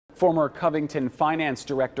Former Covington Finance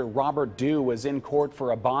Director Robert Dew was in court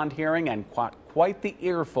for a bond hearing and caught quite the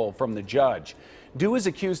earful from the judge. Dew is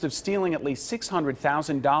accused of stealing at least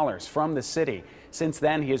 $600,000 from the city. Since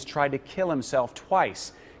then, he has tried to kill himself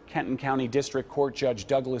twice. Kenton County District Court Judge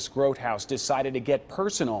Douglas Grothaus decided to get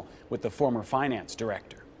personal with the former finance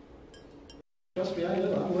director. Trust me, I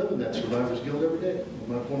know. I'm living that survivor's guilt every day with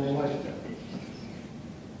my former wife.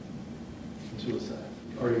 Suicide.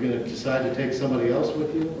 Are you going to decide to take somebody else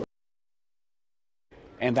with you?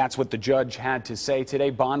 And that's what the judge had to say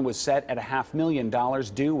today. Bond was set at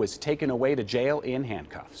 $500,000. Dew was taken away to jail in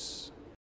handcuffs.